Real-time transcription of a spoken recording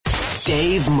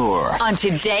Dave Moore on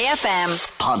Today FM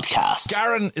podcast.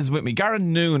 Garen is with me.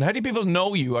 Garen Noon. How do people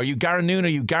know you? Are you Garen Noon? Are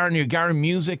you Garen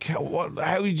Music?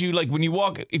 How did you, like, when you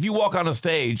walk, if you walk on a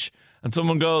stage and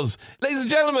someone goes, ladies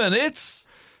and gentlemen, it's...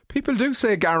 People do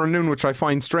say Garen Noon, which I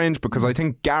find strange because I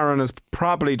think Garen is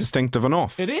probably distinctive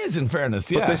enough. It is, in fairness,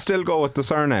 yeah. But they still go with the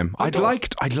surname. I'd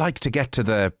like to get to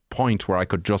the point where I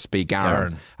could just be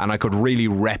Garen. And I could really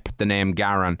rep the name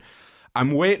Garen.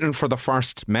 I'm waiting for the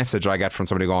first message I get from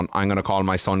somebody going, I'm going to call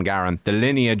my son Garen. The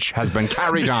lineage has been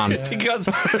carried on. Because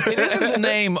it isn't a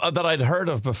name that I'd heard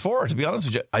of before, to be honest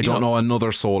with you. I don't know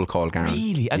another soul called Garen.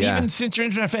 Really? And even since your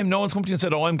internet fame, no one's come to you and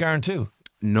said, oh, I'm Garen too?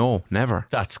 No, never.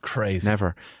 That's crazy.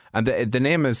 Never. And the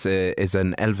name is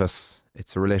an Elvis.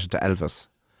 It's related to Elvis.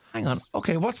 Hang on.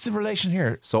 Okay, what's the relation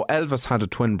here? So Elvis had a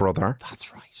twin brother.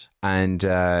 That's right. And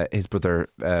his brother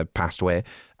passed away.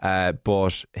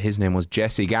 But his name was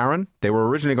Jesse Garen. They were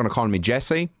originally going to call me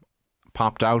Jesse.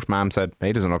 Popped out. Mom said, hey,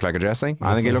 he doesn't look like a Jesse.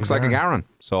 I think he looks like a Garen.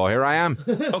 So here I am.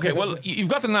 Okay, well, you've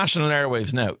got the national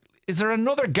airwaves now. Is there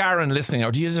another Garen listening,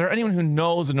 or is there anyone who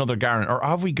knows another Garen, or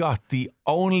have we got the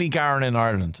only Garen in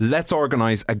Ireland? Let's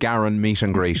organise a Garen meet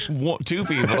and greet. Two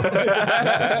people.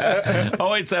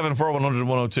 087 4100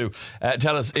 102.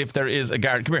 Tell us if there is a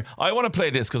Garen. Come here. I want to play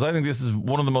this because I think this is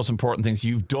one of the most important things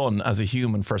you've done as a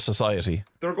human for society.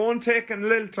 They're going taking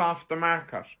lilt off the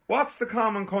market. What's the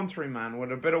common countryman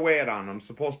with a bit of weight on him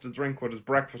supposed to drink with his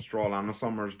breakfast roll on a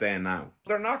summer's day now?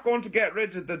 They're not going to get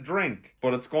rid of the drink,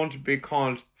 but it's going to be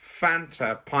called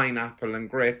Fanta, pineapple and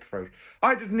grapefruit.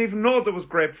 I didn't even know there was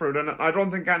grapefruit in it. I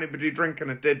don't think anybody drinking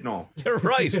it did know. You're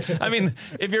right. I mean,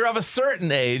 if you're of a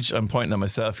certain age, I'm pointing at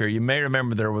myself here, you may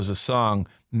remember there was a song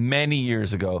many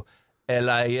years ago,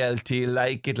 L-I-L-T,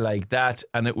 like it like that,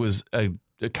 and it was a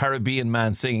Caribbean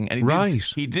man singing, and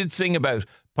he did sing about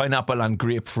pineapple and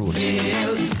grapefruit.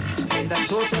 Totally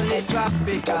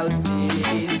tropical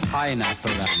days,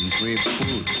 pineapple and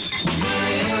grapefruit.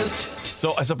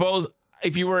 So I suppose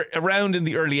if you were around in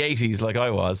the early 80s like I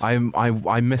was, I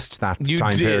missed that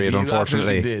time period,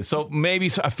 unfortunately. You did. So maybe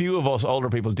a few of us older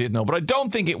people did know, but I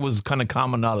don't think it was kind of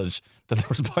common knowledge that there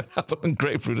was pineapple and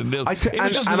grapefruit and lilt. It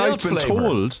was just and lilt I've been flavour.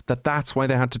 told that that's why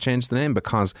they had to change the name,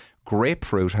 because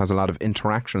grapefruit has a lot of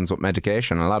interactions with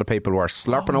medication. A lot of people were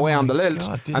slurping away on the lilt,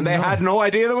 and they had no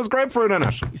idea there was grapefruit in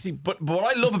it. You see, but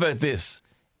what I love about this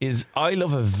is I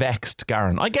love a vexed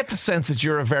Garen. I get the sense that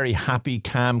you're a very happy,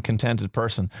 calm, contented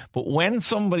person. But when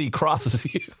somebody crosses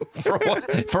you for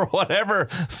whatever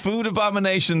food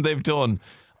abomination they've done,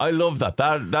 I love that.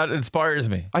 That inspires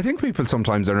me. I think people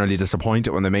sometimes are really disappointed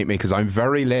when they meet me because I'm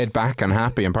very laid back and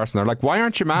happy in person. They're like, why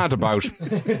aren't you mad about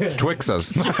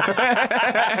Twixes?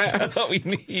 That's what we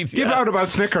need. Give out about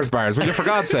Snickers bars, will you, for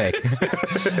God's sake?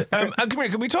 And come here,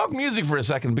 can we talk music for a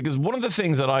second? Because one of the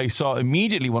things that I saw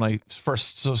immediately when I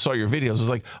first saw your videos was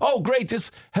like, oh great,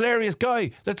 this hilarious guy.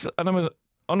 And I'm like,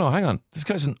 oh no, hang on. This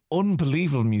guy's an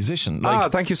unbelievable musician.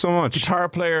 Thank you so much. Guitar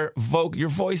player, your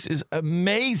voice is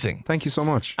amazing. Thank you so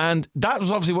much. And that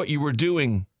was obviously what you were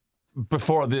doing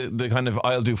before the kind of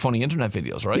I'll do funny internet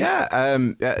videos, right? Yeah,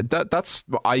 that's.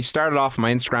 I started off,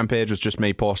 my Instagram page was just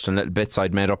me posting little bits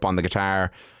I'd made up on the guitar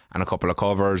and a couple of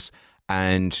covers.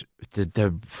 And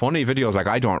the funny videos, like,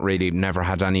 I never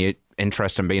had any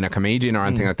interest in being a comedian or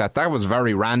anything like that. That was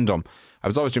very random. I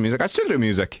was always doing music. I still do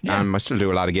music. I still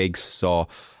do a lot of gigs.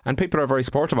 And people are very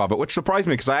supportive of it, which surprised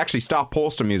me because I actually stopped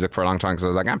posting music for a long time because I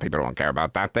was like, people don't care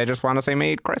about that. They just want to see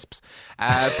me eat crisps.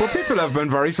 But people have been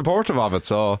very supportive of it.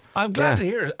 So I'm glad to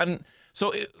hear it. And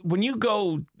so when you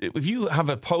go, if you have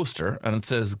a poster and it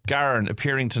says Garen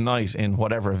appearing tonight in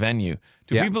whatever venue,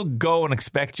 do people go and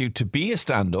expect you to be a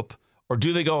stand-up, or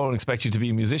do they go and expect you to be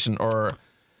a musician, or...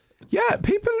 Yeah,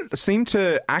 people seem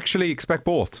to actually expect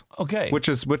both. Okay. Which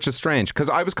is strange, because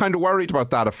I was kind of worried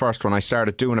about that at first when I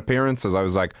started doing appearances. I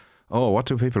was like, oh, what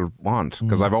do people want?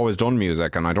 Because I've always done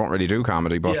music and I don't really do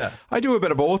comedy, but I do a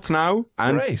bit of both now,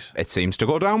 and it seems to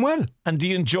go down well. And do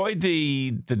you enjoy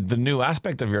the new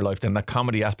aspect of your life then, that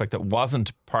comedy aspect that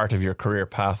wasn't part of your career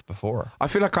path before? I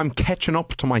feel like I'm catching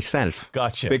up to myself.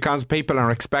 Gotcha. Because people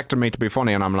are expecting me to be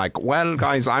funny, and I'm like, well,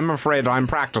 guys, I'm afraid I'm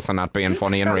practicing at being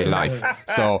funny in real life.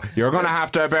 So you're going to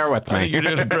have to bear with me. I think you're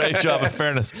doing a great job, in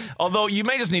fairness. Although you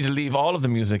may just need to leave all of the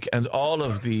music and all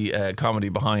of the comedy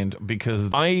behind, because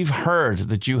I've heard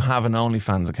that you have an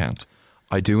OnlyFans account.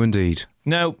 I do indeed.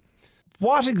 Now,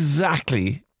 what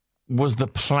exactly was the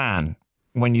plan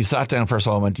when you sat down first of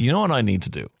all and went, you know what I need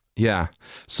to do? Yeah.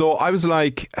 So I was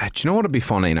like, do you know what would be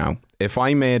funny now? If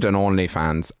I made an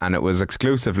OnlyFans and it was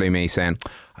exclusively me saying,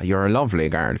 you're a lovely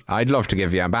girl. I'd love to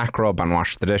give you a back rub and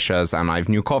wash the dishes and I've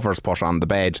new covers put on the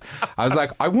bed. I was like,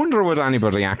 I wonder would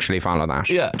anybody actually follow that?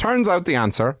 Yeah. Turns out the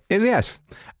answer is yes.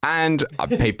 And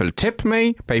people tip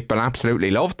me. People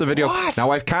absolutely love the videos. What? Now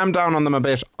I've calmed down on them a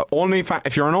bit.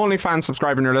 If you're an OnlyFans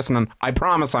subscriber and you're listening, I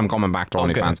promise I'm coming back to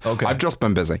OnlyFans. Okay. I've just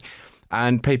been busy.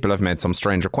 And people have made some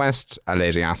strange requests. A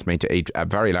lady asked me to eat a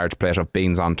very large plate of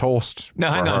beans on toast.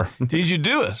 Now, hang on. Did you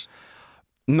do it?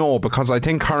 No, because I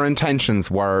think her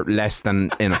intentions were less than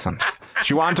innocent.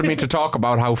 She wanted me to talk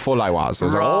about how full I was. I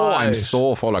was like, I'm Right.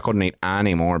 so full I couldn't eat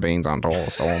any more beans on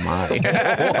toast. Oh my.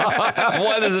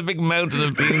 Why there's a big mountain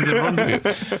of beans in front of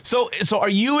you. So are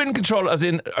you in control, as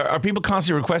in, are people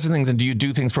constantly requesting things and do you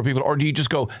do things for people, or do you just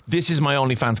go, this is my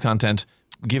OnlyFans content,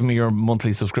 give me your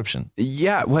monthly subscription?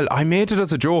 Yeah, well, I made it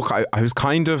as a joke. It was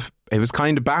kind of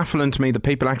baffling to me that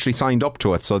people actually signed up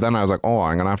to it. So then I was like,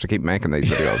 I'm going to have to keep making these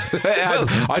videos.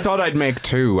 I thought I'd make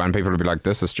 2 and people would be like,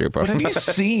 this is stupid. But have you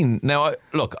seen, now,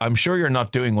 look, I'm sure you're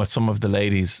not doing what some of the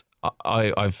ladies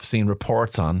I've seen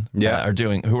reports on are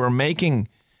doing, who are making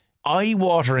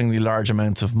eye-wateringly large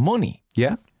amounts of money.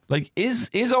 Yeah. Like,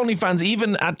 is OnlyFans,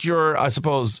 even at your, I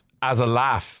suppose, as a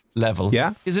laugh level,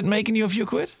 is it making you a few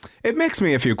quid? It makes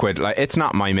me a few quid. Like, it's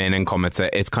not my main income.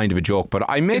 It's kind of a joke, but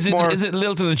I make more. Is it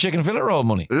Lilton and chicken fillet roll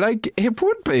money? Like, it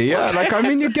would be, yeah. Like, I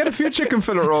mean, you'd get a few chicken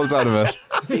fillet rolls out of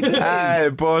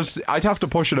it. But I'd have to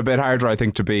push it a bit harder, I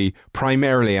think, to be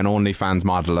primarily an OnlyFans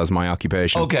model as my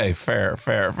occupation. Okay, fair.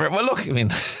 Well, look, I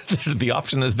mean, the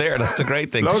option is there. That's the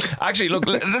great thing. Actually,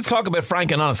 let's talk about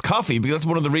frank and honest coffee, because that's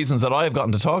one of the reasons that I've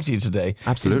gotten to talk to you today.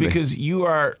 Absolutely. Is because you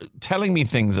are telling me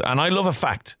things, and I love a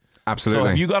fact. Absolutely. So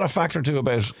have you got a fact or two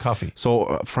about coffee?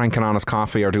 So Frank and Honest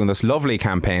Coffee are doing this lovely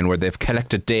campaign where they've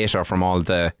collected data from all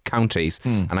the counties,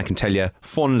 and I can tell you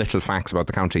fun little facts about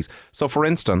the counties. So for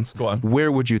instance, Go on.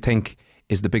 Where would you think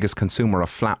is the biggest consumer of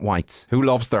flat whites? Who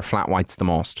loves their flat whites the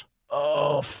most?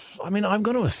 Oh, I mean, I'm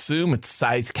going to assume it's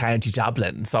South County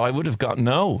Dublin, so I would have got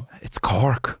no. It's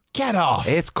Cork. Get off.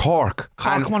 It's Cork.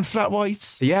 Cork want flat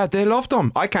whites? Yeah, they love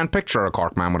them. I can't picture a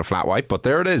Cork man with a flat white, but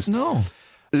there it is. No.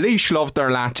 Laois loved their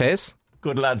lattes.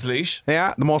 Good lads, Laois.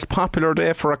 Yeah, the most popular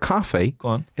day for a coffee Go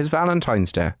on. is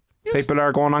Valentine's Day. Yes. People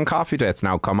are going on coffee dates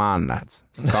now. Come on, lads.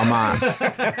 Come on.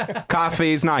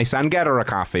 Coffee's nice. And get her a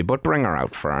coffee, but bring her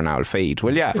out for an owl feed,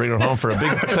 will ya? Bring her home for a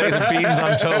big plate of beans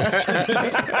on toast.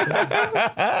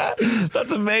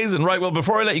 That's amazing. Right, well,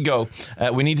 before I let you go,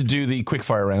 we need to do the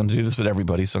quickfire round. I do this with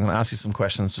everybody, so I'm going to ask you some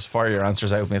questions. Just fire your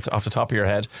answers out with me off the top of your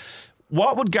head.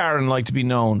 What would Garen like to be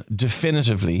known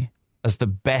definitively as the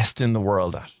best in the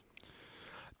world at?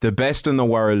 The best in the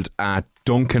world at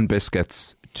Dunkin'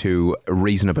 biscuits to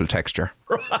reasonable texture.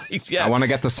 Right, yeah. I want to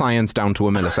get the science down to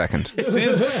a millisecond.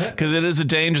 Because it is a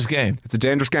dangerous game. It's a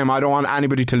dangerous game. I don't want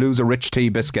anybody to lose a rich tea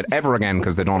biscuit ever again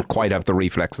because they don't quite have the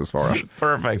reflexes for it.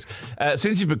 Perfect.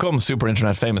 Since you've become super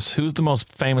internet famous, who's the most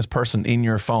famous person in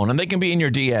your phone? And they can be in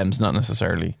your DMs, not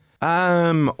necessarily.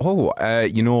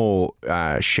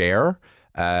 Cher.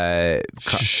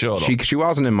 Shut up. She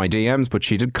wasn't in my DMs, but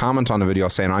she did comment on a video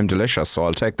saying I'm delicious, so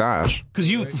I'll take that.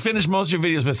 Because you finish most of your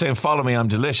videos by saying, follow me, I'm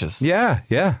delicious. Yeah.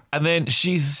 And then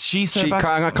she said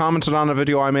back, commented on a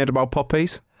video I made about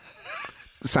puppies.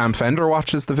 Sam Fender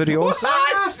watches the videos.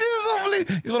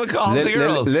 He's one of Colin's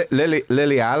heroes.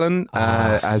 Lily Allen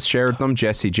has shared them.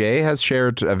 Jessie J has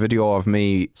shared a video of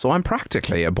me. So I'm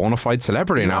practically a bona fide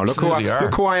celebrity now. Look who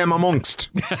I am amongst.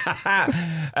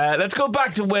 Let's go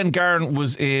back to when Garen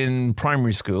was in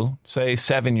primary school, say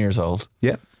 7 years old.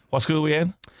 Yeah. What school were you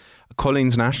in?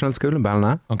 Colleen's National School in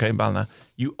Ballina. Okay, Ballina.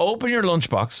 You open your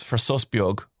lunchbox for sus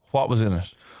biog. What was in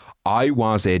it? I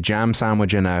was a jam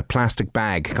sandwich in a plastic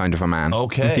bag kind of a man.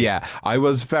 Okay. Yeah, I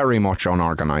was very much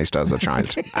unorganised as a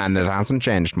child, and it hasn't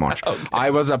changed much. Okay. I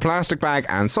was a plastic bag,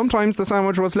 and sometimes the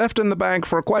sandwich was left in the bag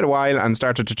for quite a while and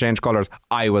started to change colours.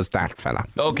 I was that fella.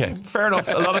 Okay, fair enough.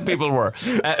 A lot of people were.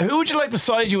 Who would you like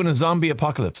beside you in a zombie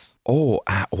apocalypse? Oh,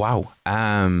 wow.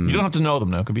 You don't have to know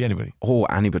them now. It could be anybody. Oh,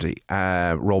 anybody.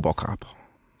 RoboCop.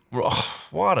 Oh,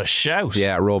 what a shout.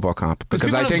 Yeah, RoboCop.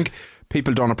 Because I think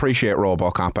people don't appreciate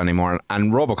RoboCop anymore,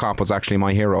 and RoboCop was actually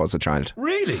my hero as a child.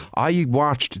 Really?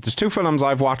 There's 2 films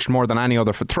I've watched more than any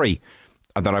other, 3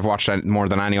 that I've watched more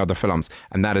than any other films,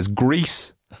 and that is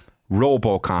Grease,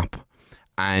 RoboCop,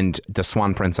 and The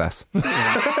Swan Princess.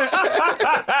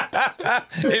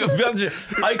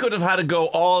 I could have had to go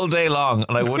all day long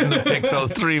and I wouldn't have picked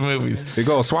those 3 movies. You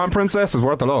go, Swan Princess is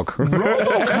worth a look.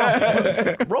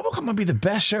 RoboCop might be the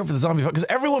best show for the zombie because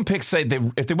everyone picks, say,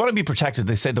 if they want to be protected,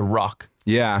 they say The Rock.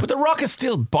 Yeah. But The Rock is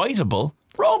still biteable.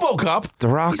 RoboCop, The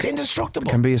Rock he's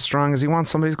indestructible. can be as strong as he wants.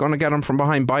 Somebody's going to get him from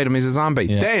behind, bite him, he's a zombie.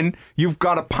 Yeah. Then you've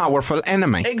got a powerful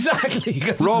enemy. Exactly.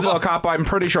 RoboCop, I'm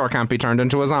pretty sure, can't be turned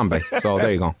into a zombie. So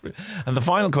there you go. And the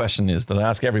final question is that I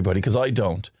ask everybody, because I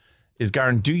don't, is,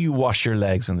 Garen, do you wash your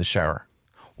legs in the shower?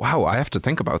 Wow, I have to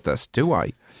think about this. Do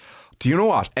I? Do you know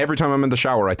what? Every time I'm in the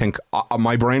shower, I think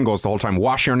my brain goes the whole time,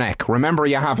 wash your neck. Remember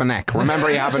you have a neck. Remember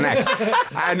you have a neck.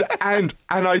 And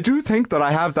I do think that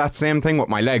I have that same thing with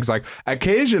my legs. Like,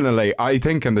 occasionally, I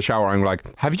think in the shower, I'm like,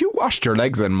 have you washed your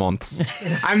legs in months?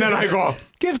 And then I go,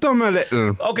 give them a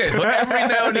little. Okay, so every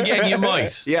now and again you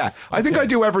might. Yeah, I think I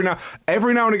do every now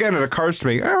and again. It occurs to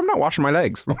me, I'm not washing my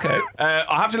legs. Okay,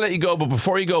 I'll have to let you go, but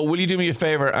before you go, will you do me a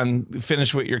favour and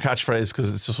finish with your catchphrase,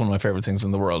 because it's just one of my favourite things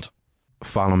in the world.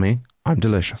 Follow me. I'm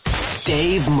delicious.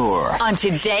 Dave Moore on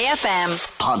Today FM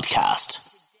podcast.